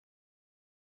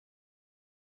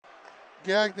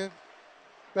Gagnon.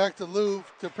 Back to Louvre,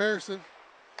 to Pearson.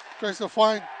 Tries to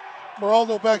find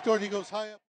Miraldo backdoor, and he goes high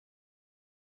up.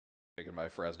 Taken by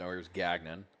Fresno. Here's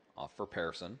Gagnon off for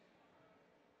Pearson.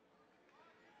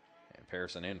 And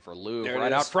Pearson in for Louvre.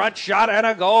 Right out front, shot and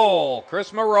a goal.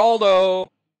 Chris Miraldo.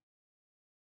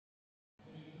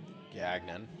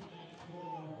 Gagnon.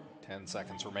 10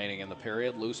 seconds remaining in the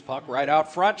period. Loose puck right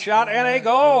out front, shot and a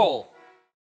goal.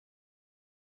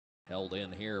 Held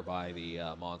in here by the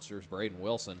Monsters. Braden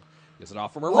Wilson gets it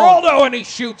off from Miraldo, and he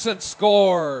shoots and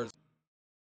scores.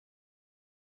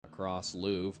 Across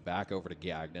Louvre, back over to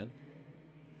Gagnon.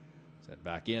 Sent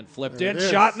back in, flipped in,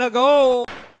 shot and a goal.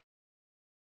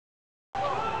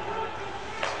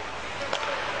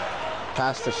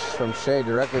 Pass from Shea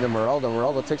directly to Miraldo.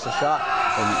 Miraldo takes a shot,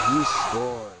 and he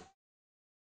scores.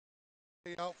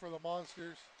 Out for the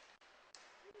Monsters.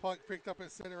 Puck picked up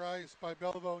at center ice by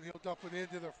Belleville, and he'll dump it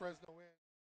into the Fresno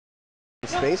end.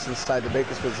 Space inside the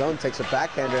Bakersfield zone, takes a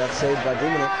backhander that's saved by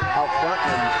Dumino out front,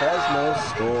 and Fresno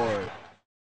scored.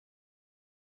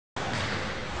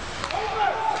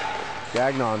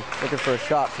 Gagnon looking for a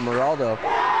shot from Miraldo. He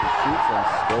shoots and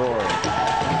scores.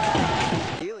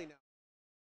 Ely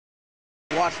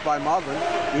now watched by Moglin.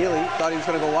 Ely thought he was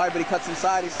going to go wide, but he cuts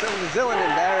inside. He's still in Zillin,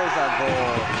 and there's a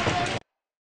goal.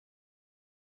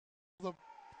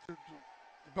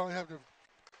 They have to